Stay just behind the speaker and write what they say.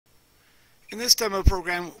In this demo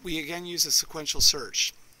program, we again use a sequential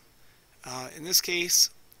search. In this case,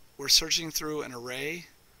 we're searching through an array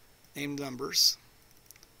named numbers.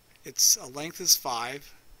 Its length is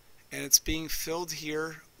 5, and it's being filled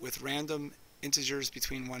here with random integers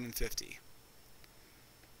between 1 and 50.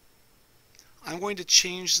 I'm going to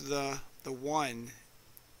change the 1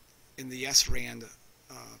 in the srand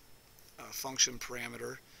function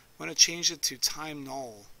parameter. I'm going to change it to time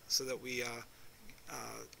null so that we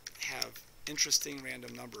have interesting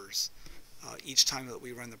random numbers each time that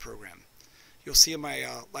we run the program. You'll see in my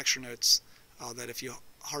lecture notes that if you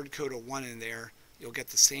hard code a 1 in there, you'll get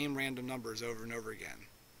the same random numbers over and over again.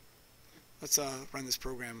 Let's run this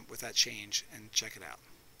program with that change and check it out.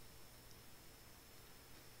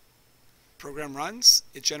 Program runs,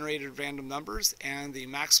 it generated random numbers, and the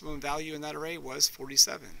maximum value in that array was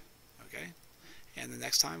 47. Okay, and the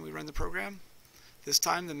next time we run the program, this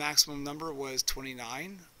time the maximum number was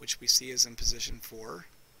 29, which we see is in position 4.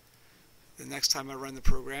 The next time I run the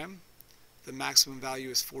program, the maximum value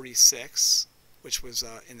is 46, which was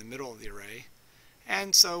in the middle of the array.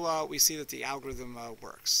 And so we see that the algorithm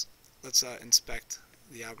works. Let's inspect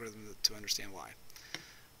the algorithm to understand why.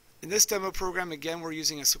 In this demo program, again, we're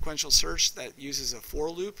using a sequential search that uses a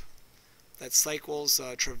for loop that cycles,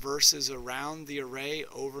 traverses around the array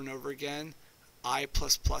over and over again, I++.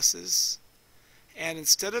 And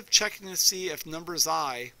instead of checking to see if numbers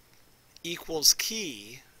I equals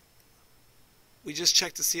key, we just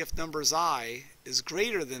check to see if numbers I is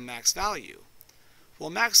greater than max value. Well,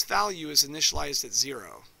 max value is initialized at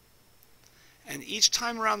 0. And each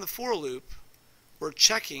time around the for loop, we're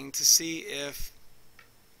checking to see if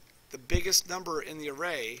the biggest number in the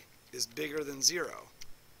array is bigger than 0.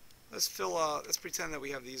 Let's pretend that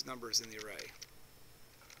we have these numbers in the array.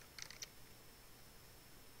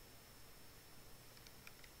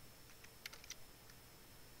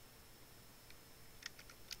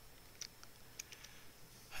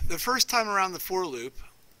 The first time around the for loop,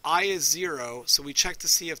 I is 0, so we check to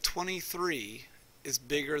see if 23 is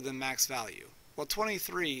bigger than max value. Well,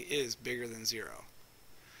 23 is bigger than 0.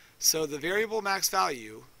 So the variable max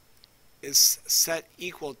value is set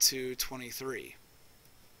equal to 23.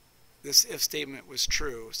 This if statement was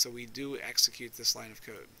true, so we do execute this line of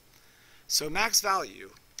code. So max value,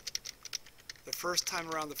 the first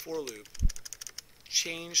time around the for loop,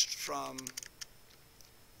 changed from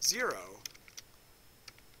 0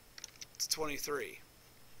 to 23.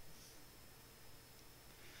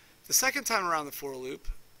 The second time around the for loop,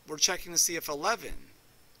 we're checking to see if 11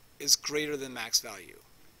 is greater than max value.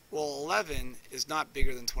 Well, 11 is not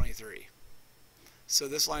bigger than 23. So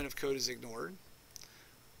this line of code is ignored.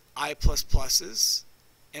 I++,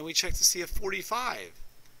 and we check to see if 45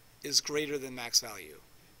 is greater than max value.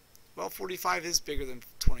 Well, 45 is bigger than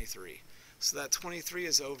 23. So that 23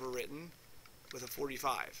 is overwritten with a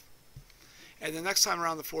 45. And the next time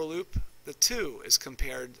around the for loop, the 2 is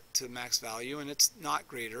compared to max value, and it's not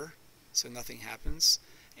greater, so nothing happens.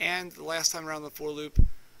 And the last time around the for loop,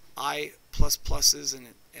 I++, and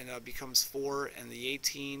it becomes 4, and the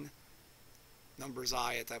 18 numbers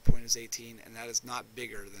I at that point is 18, and that is not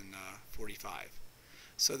bigger than 45.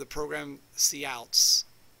 So the program counts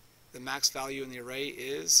the max value in the array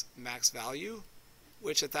is max value,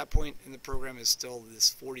 which at that point in the program is still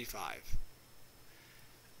this 45.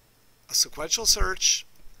 A sequential search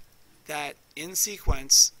that in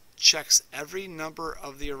sequence checks every number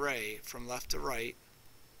of the array from left to right,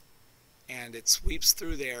 and it sweeps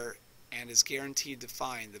through there and is guaranteed to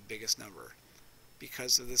find the biggest number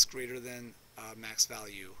because of this greater than max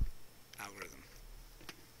value algorithm.